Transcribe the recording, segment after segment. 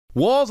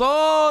What's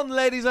on,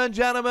 ladies and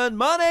gentlemen?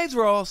 My name's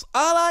Ross,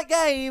 I like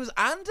games,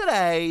 and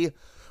today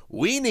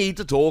we need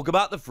to talk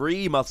about the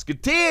Three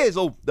Musketeers,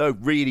 although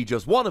really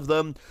just one of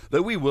them,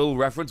 though we will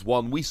reference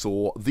one we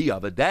saw the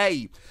other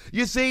day.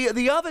 You see,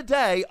 the other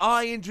day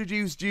I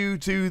introduced you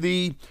to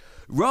the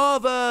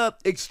rather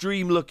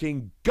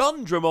extreme-looking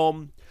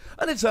Gundramon,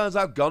 and it turns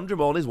out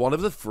Gundramon is one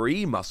of the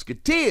Three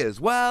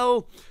Musketeers.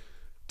 Well,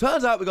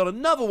 turns out we got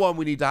another one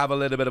we need to have a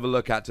little bit of a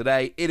look at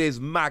today. It is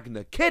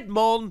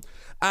MagnaKidmon,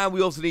 and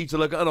we also need to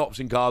look at an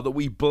option card that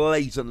we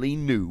blatantly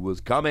knew was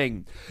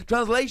coming.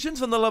 Translations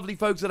from the lovely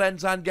folks at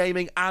Ensan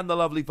Gaming and the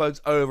lovely folks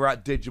over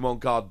at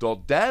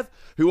DigimonCard.dev,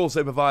 who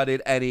also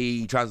provided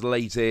any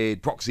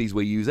translated proxies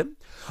we're using.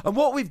 And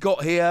what we've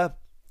got here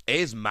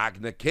is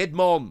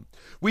MagnaKidmon.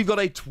 We've got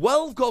a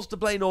 12 cost to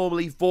play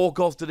normally, 4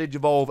 cost to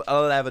Digivolve,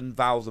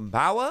 11,000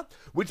 power,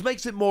 which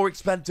makes it more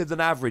expensive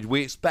than average.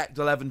 We expect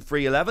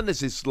 11,311,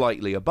 this is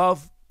slightly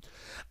above.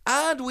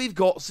 And we've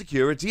got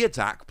security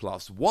attack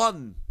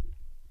 +1.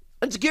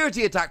 And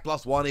security attack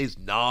 +1 is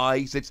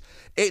nice,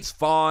 it's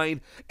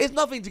fine, it's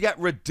nothing to get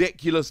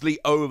ridiculously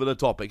over the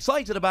top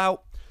excited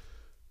about,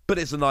 but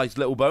it's a nice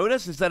little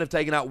bonus. Instead of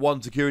taking out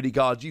 1 security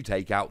card, you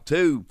take out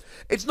 2.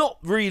 It's not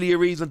really a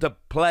reason to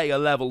play a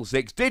level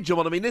 6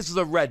 Digimon. I mean, this is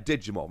a red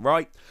Digimon,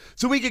 right?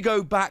 So we could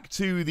go back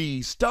to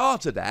the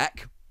starter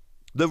deck,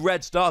 the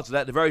red starter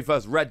deck, the very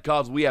first red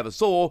cards we ever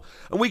saw,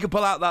 and we could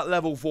pull out that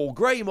level 4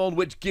 Greymon,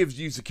 which gives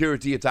you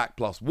security attack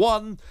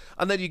 +1,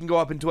 and then you can go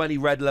up into any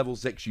red level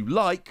 6 you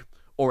like,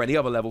 or any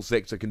other level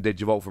 6 that can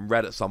Digivolve from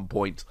red at some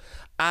point,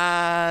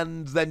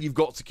 and then you've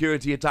got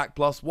security attack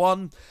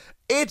 +1.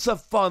 It's a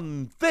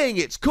fun thing,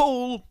 it's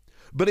cool,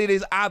 but it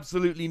is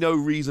absolutely no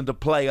reason to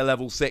play a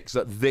level 6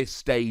 at this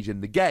stage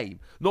in the game,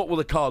 not with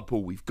the card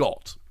pool we've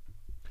got.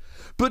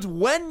 But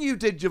when you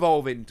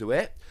Digivolve into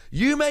it,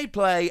 you may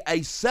play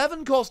a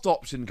 7 cost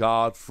option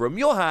card from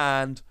your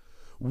hand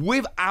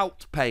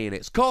without paying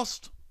its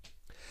cost.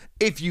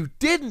 If you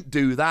didn't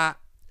do that,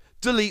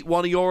 delete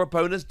one of your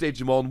opponent's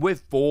Digimon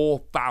with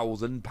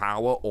 4,000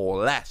 power or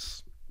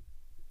less.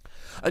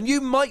 And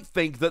you might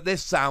think that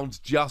this sounds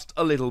just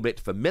a little bit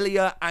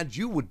familiar, and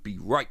you would be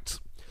right.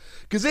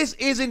 Because this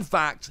is in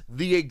fact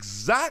the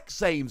exact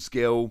same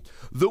skill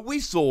that we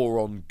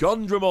saw on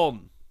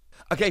Gundramon.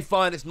 Okay,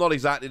 fine, it's not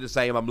exactly the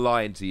same, I'm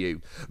lying to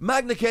you.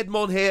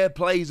 MagnaKidmon here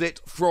plays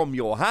it from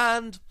your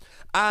hand,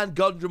 and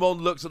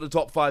Gundramon looks at the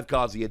top 5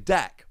 cards of your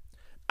deck,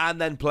 and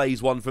then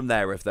plays one from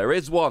there if there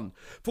is one.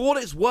 For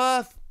what it's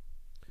worth,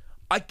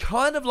 I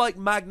kind of like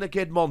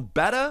MagnaKidmon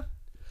better,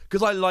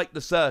 because I like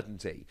the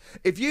certainty.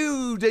 If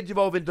you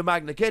Digivolve into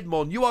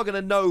MagnaKidmon, you are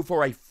going to know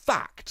for a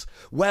fact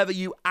whether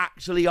you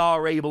actually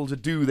are able to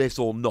do this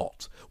or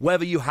not,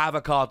 whether you have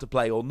a card to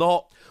play or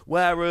not,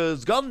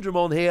 whereas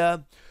Gundramon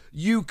here,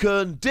 you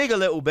can dig a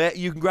little bit,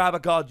 you can grab a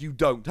card you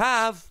don't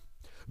have,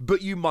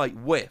 but you might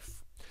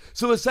whiff.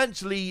 So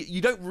essentially,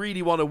 you don't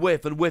really want to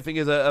whiff, and whiffing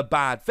is a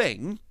bad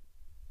thing.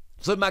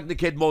 So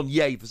MagnaKidmon,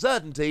 yay for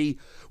certainty,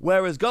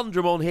 whereas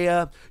Gundramon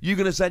here, you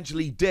can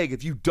essentially dig.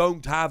 If you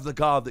don't have the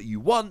card that you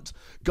want,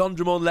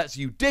 Gundramon lets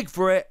you dig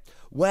for it,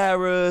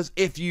 whereas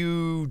if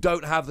you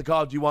don't have the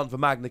card you want for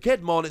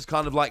MagnaKidmon, it's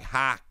kind of like,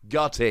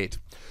 gutted,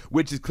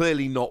 which is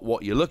clearly not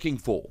what you're looking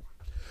for.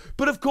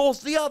 But of course,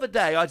 the other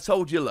day I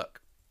told you, look,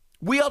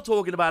 we are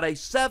talking about a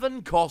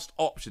 7 cost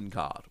option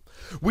card.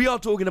 We are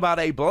talking about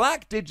a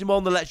black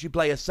Digimon that lets you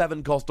play a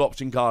 7 cost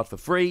option card for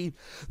free.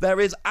 There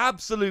is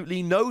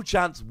absolutely no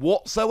chance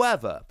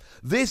whatsoever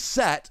this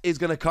set is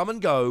going to come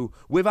and go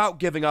without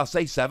giving us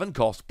a 7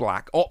 cost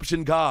black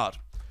option card.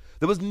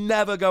 That was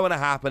never going to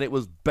happen. It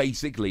was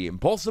basically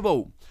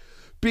impossible,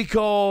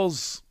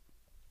 because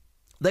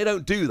they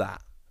don't do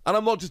that. And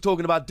I'm not just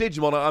talking about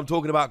Digimon, I'm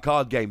talking about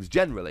card games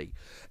generally.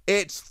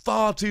 It's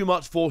far too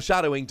much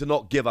foreshadowing to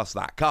not give us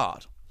that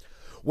card.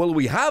 Well,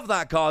 we have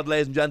that card,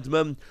 ladies and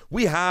gentlemen.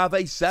 We have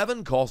a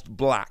 7 cost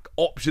black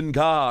option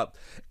card.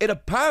 It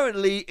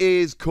apparently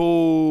is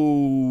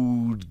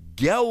called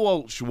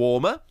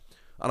Gewaltschwarmer,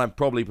 and I'm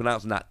probably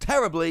pronouncing that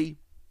terribly,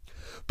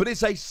 but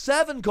it's a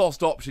 7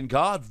 cost option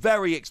card,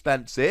 very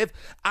expensive,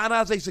 and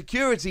as a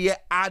security it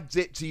adds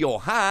it to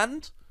your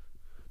hand,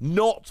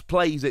 not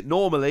plays it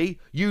normally.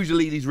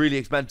 Usually these really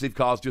expensive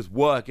cards just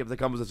work if they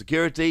come as a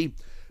security,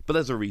 but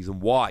there's a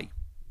reason why.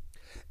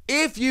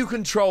 If you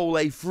control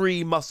a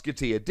free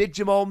musketeer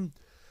Digimon,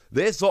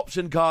 this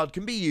option card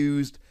can be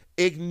used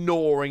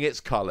ignoring its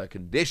color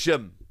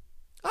condition.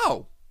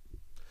 Oh.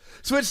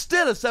 So it's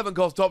still a 7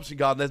 cost option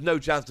card and there's no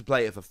chance to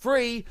play it for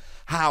free.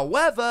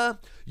 However,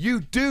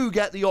 you do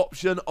get the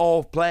option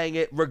of playing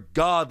it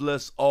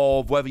regardless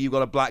of whether you've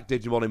got a black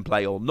Digimon in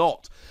play or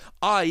not.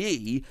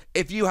 I.e.,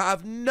 if you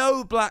have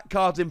no black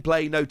cards in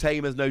play, no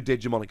Tamers, no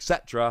Digimon,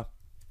 etc.,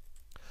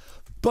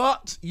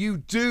 but you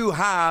do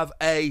have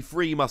a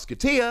free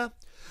musketeer,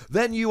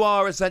 then you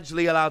are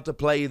essentially allowed to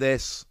play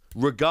this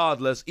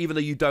regardless, even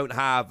though you don't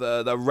have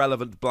the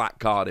relevant black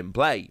card in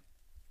play.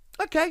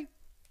 Okay.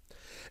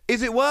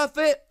 Is it worth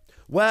it?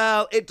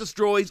 Well, it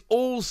destroys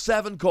all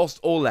 7 cost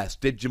or less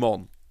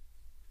Digimon.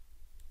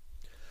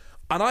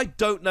 And I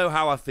don't know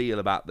how I feel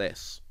about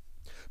this.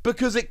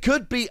 Because it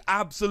could be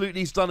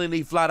absolutely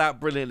stunningly, flat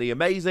out, brilliantly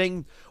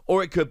amazing,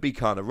 or it could be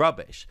kind of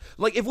rubbish.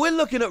 Like, if we're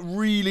looking at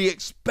really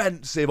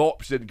expensive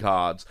option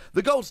cards,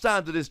 the gold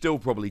standard is still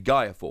probably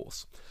Gaia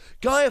Force.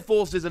 Gaia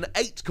Force is an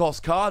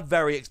 8-cost card,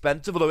 very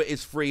expensive, although it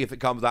is free if it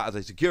comes out as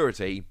a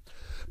security.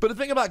 But the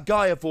thing about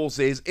Gaia Force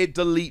is it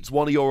deletes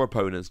one of your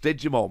opponent's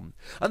Digimon.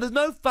 And there's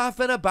no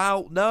faffing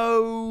about,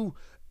 no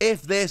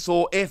if this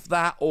or if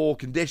that or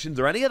conditions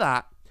or any of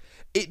that.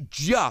 It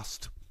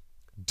just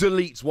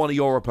deletes one of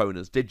your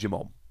opponent's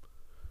Digimon,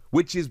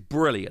 which is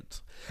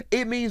brilliant.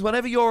 It means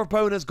whenever your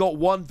opponent's got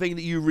one thing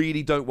that you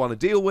really don't want to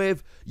deal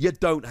with, you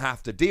don't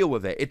have to deal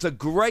with it. It's a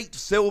great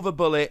silver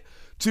bullet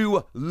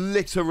to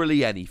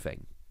literally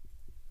anything.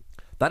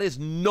 That is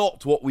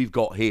not what we've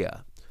got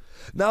here.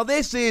 Now,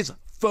 this is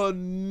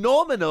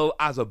phenomenal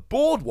as a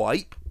board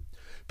wipe,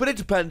 but it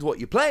depends what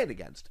you're playing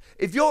against.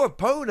 If your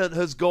opponent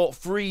has got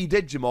 3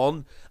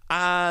 Digimon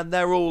and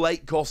they're all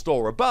 8 cost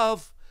or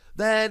above,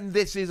 then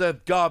this is a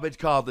garbage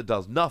card that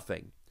does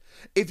nothing.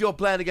 If you're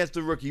playing against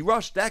a Rookie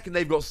Rush deck and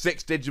they've got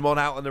 6 Digimon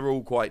out and they're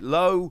all quite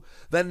low,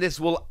 then this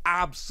will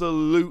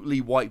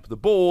absolutely wipe the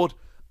board,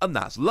 and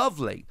that's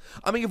lovely.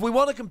 I mean, if we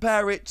want to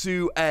compare it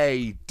to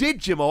a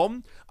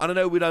Digimon, and I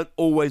know we don't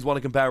always want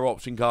to compare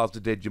option cards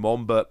to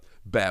Digimon, but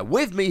bear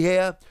with me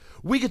here,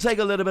 we could take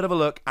a little bit of a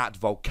look at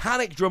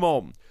Volcanic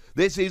Dramon.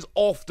 This is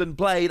often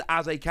played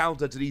as a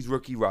counter to these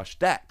Rookie Rush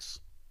decks.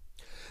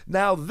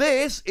 Now,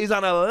 this is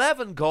an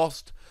 11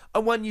 cost,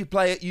 and when you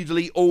play it, you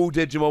delete all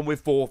Digimon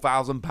with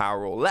 4,000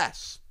 power or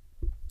less.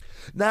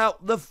 Now,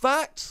 the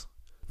fact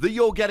that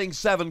you're getting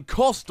 7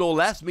 cost or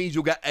less means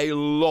you'll get a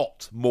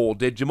lot more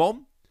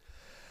Digimon.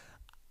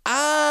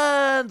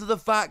 And the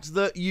fact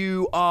that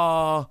you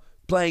are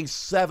playing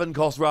 7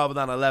 cost rather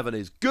than 11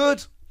 is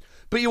good,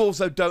 but you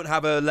also don't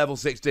have a level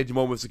 6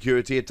 Digimon with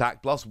security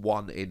attack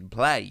 +1 in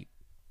play.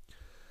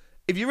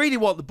 If you really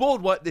want the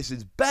board wipe, this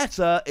is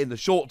better in the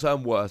short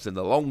term, worse in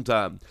the long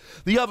term.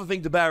 The other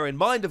thing to bear in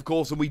mind, of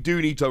course, and we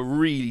do need to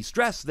really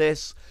stress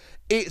this,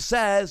 it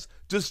says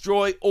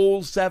destroy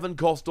all 7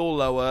 cost or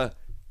lower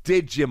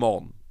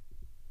Digimon.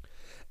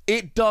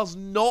 It does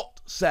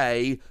not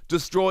say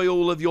destroy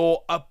all of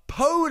your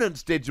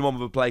opponent's Digimon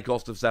with a play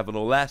cost of 7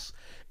 or less.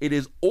 It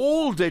is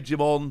all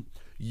Digimon,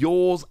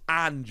 yours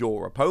and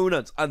your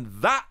opponent's. And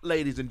that,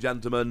 ladies and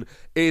gentlemen,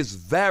 is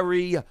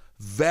very,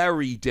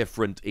 very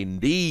different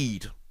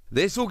indeed.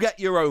 This will get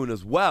your own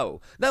as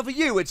well. Now, for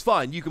you, it's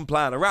fine. You can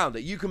plan around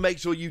it. You can make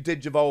sure you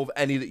Digivolve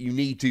any that you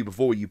need to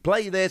before you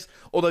play this,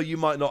 although you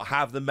might not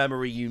have the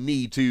memory you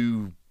need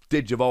to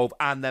Digivolve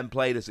and then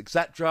play this,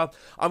 etc.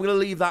 I'm going to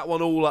leave that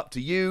one all up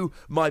to you.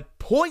 My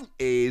point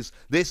is,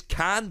 this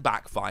can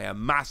backfire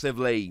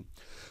massively.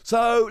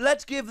 So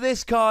let's give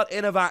this card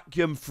in a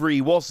vacuum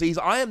 3 Wassies.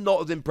 I am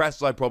not as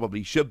impressed as I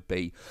probably should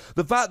be.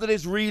 The fact that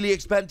it's really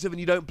expensive and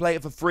you don't play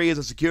it for free as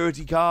a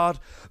security card,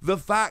 the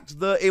fact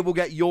that it will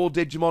get your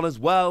Digimon as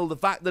well, the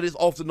fact that it's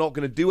often not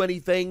going to do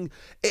anything,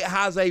 it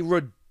has a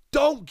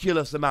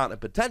ridiculous amount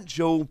of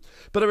potential,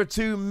 but there are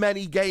too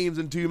many games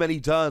and too many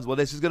turns where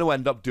this is going to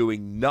end up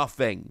doing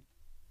nothing.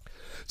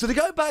 So to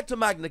go back to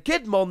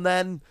MagnaKidmon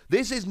then,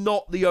 this is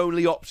not the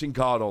only option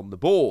card on the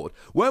board.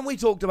 When we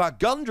talked about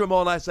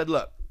Gundramon, I said,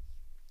 look,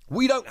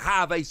 we don't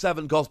have a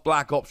 7 cost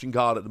black option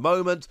card at the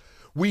moment.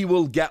 We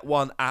will get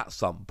one at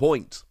some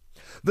point.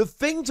 The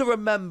thing to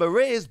remember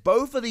is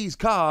both of these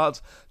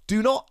cards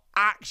do not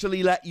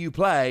actually let you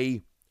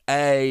play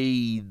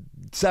a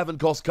 7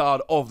 cost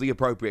card of the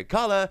appropriate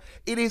color.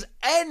 It is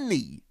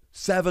any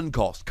 7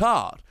 cost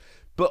card.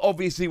 But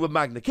obviously with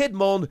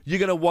MagnaKidmon, you're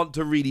going to want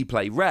to really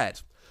play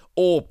red.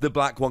 Or the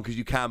black one because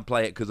you can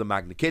play it because of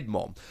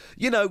MagnaKidmon.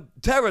 You know,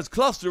 Terra's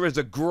Cluster is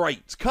a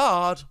great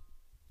card.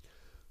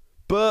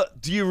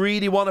 But do you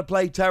really want to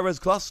play Terra's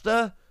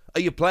Cluster? Are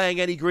you playing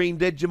any green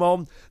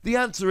Digimon? The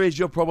answer is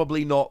you're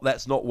probably not.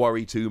 Let's not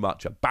worry too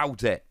much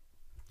about it.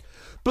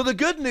 But the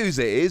good news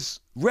is,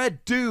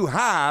 red do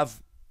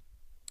have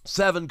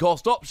 7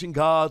 cost option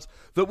cards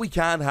that we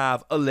can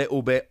have a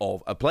little bit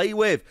of a play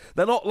with.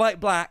 They're not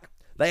like black.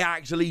 They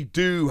actually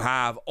do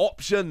have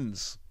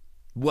options.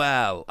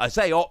 Well, I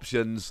say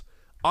options,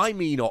 I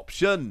mean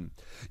option.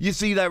 You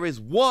see, there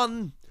is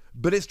one,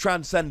 but it's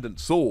Transcendent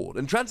Sword.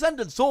 And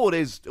Transcendent Sword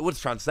is, what's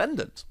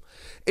Transcendent?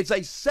 It's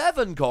a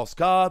 7 cost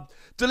card.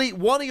 Delete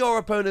one of your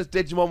opponent's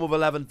Digimon with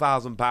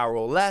 11,000 power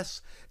or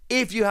less.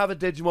 If you have a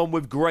Digimon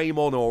with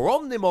Greymon or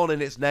Omnimon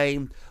in its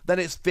name, then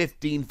it's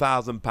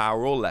 15,000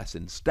 power or less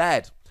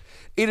instead.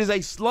 It is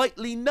a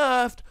slightly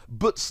nerfed,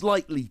 but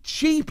slightly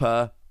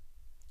cheaper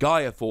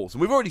Gaia Force.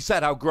 And we've already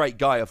said how great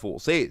Gaia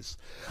Force is.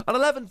 And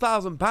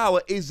 11,000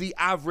 power is the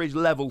average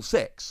level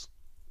 6.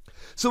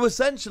 So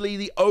essentially,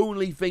 the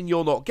only thing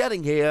you're not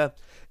getting here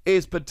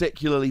is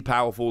particularly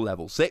powerful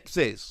level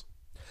 6s.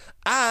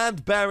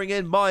 And bearing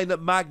in mind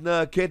that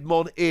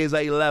MagnaKidmon is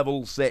a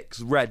level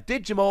 6 red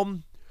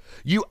Digimon,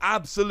 you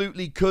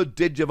absolutely could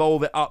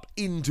Digivolve it up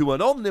into an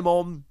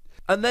Omnimon,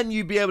 and then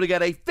you'd be able to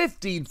get a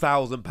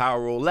 15,000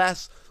 power or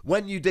less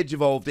when you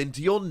Digivolved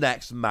into your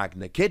next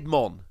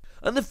MagnaKidmon.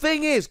 And the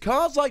thing is,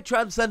 cards like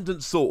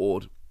Transcendent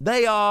Sword,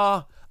 they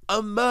are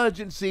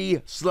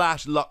emergency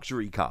 /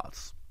 luxury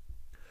cards.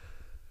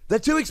 They're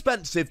too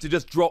expensive to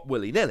just drop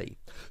willy-nilly.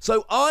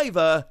 So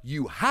either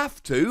you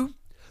have to,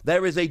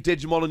 there is a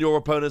Digimon on your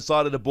opponent's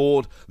side of the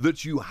board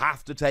that you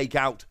have to take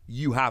out,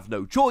 you have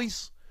no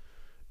choice.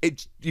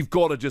 You've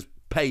got to just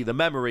pay the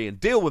memory and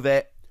deal with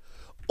it.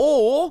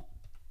 Or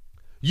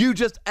you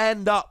just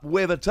end up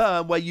with a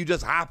turn where you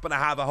just happen to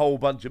have a whole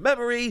bunch of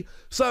memory,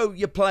 so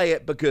you play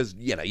it because,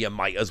 you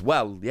might as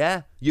well,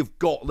 yeah? You've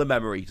got the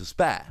memory to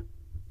spare.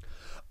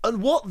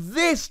 And what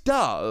this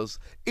does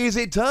is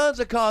it turns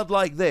a card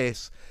like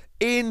this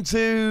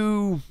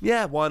into,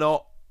 yeah, why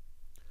not?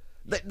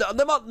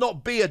 There might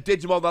not be a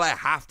Digimon that I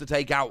have to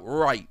take out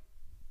right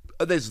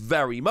at this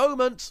very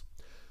moment,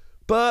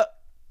 but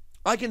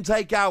I can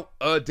take out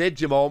a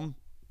Digimon,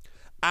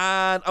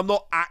 and I'm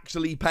not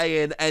actually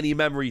paying any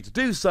memory to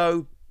do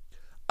so,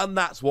 and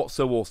that's what's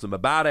so awesome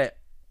about it.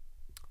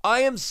 I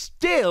am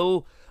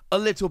still a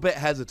little bit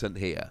hesitant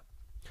here,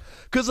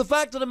 because the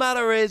fact of the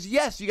matter is,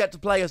 yes, you get to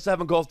play a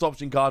 7-cost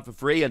option card for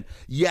free, and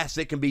yes,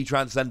 it can be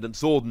Transcendent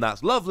Sword, and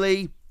that's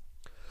lovely,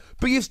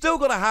 but you've still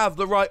got to have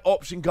the right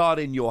option card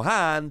in your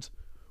hand,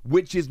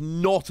 which is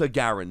not a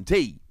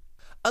guarantee.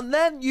 And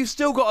then you've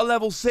still got a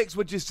level 6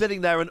 which is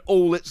sitting there and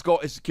all it's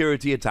got is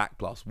security attack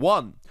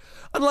 +1.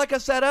 And like I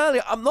said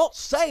earlier, I'm not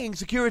saying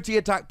security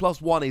attack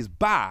 +1 is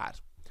bad.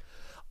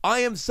 I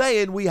am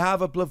saying we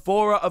have a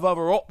plethora of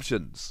other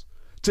options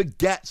to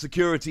get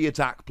security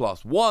attack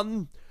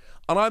 +1,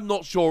 and I'm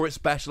not sure it's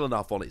special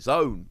enough on its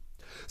own.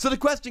 So the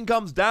question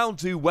comes down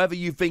to whether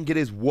you think it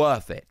is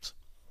worth it.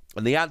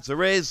 And the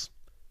answer is,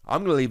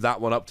 I'm going to leave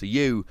that one up to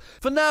you.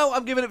 For now,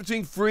 I'm giving it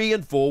between 3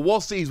 and 4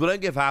 Wassies. We don't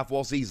give half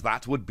Wassies,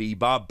 that would be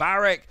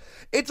barbaric.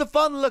 It's a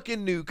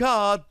fun-looking new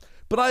card,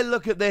 but I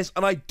look at this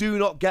and I do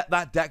not get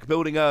that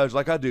deck-building urge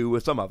like I do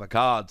with some other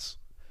cards.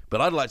 But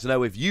I'd like to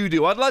know if you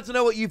do. I'd like to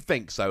know what you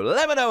think, so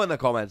let me know in the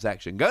comment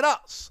section. Go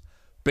nuts!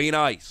 Be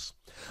nice!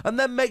 And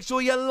then make sure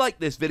you like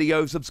this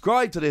video,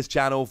 subscribe to this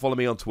channel, follow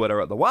me on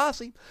Twitter at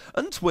 @TheWassie,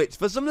 and Twitch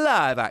for some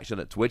live action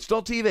at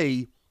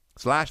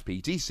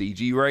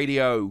twitch.tv/PTCG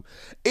Radio.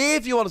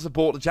 If you want to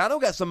support the channel,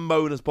 get some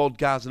bonus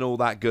podcasts and all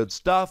that good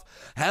stuff,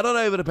 head on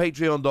over to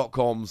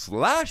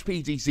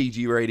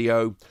patreon.com/PTCG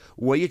Radio,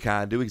 where you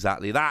can do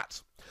exactly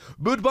that.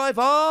 But by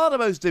far the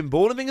most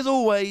important thing, as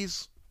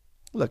always,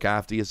 look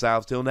after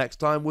yourselves till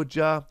next time, would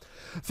ya?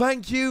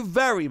 Thank you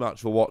very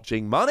much for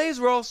watching. My name's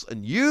Ross,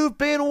 and you've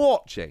been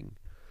watching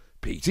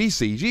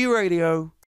PTCG Radio.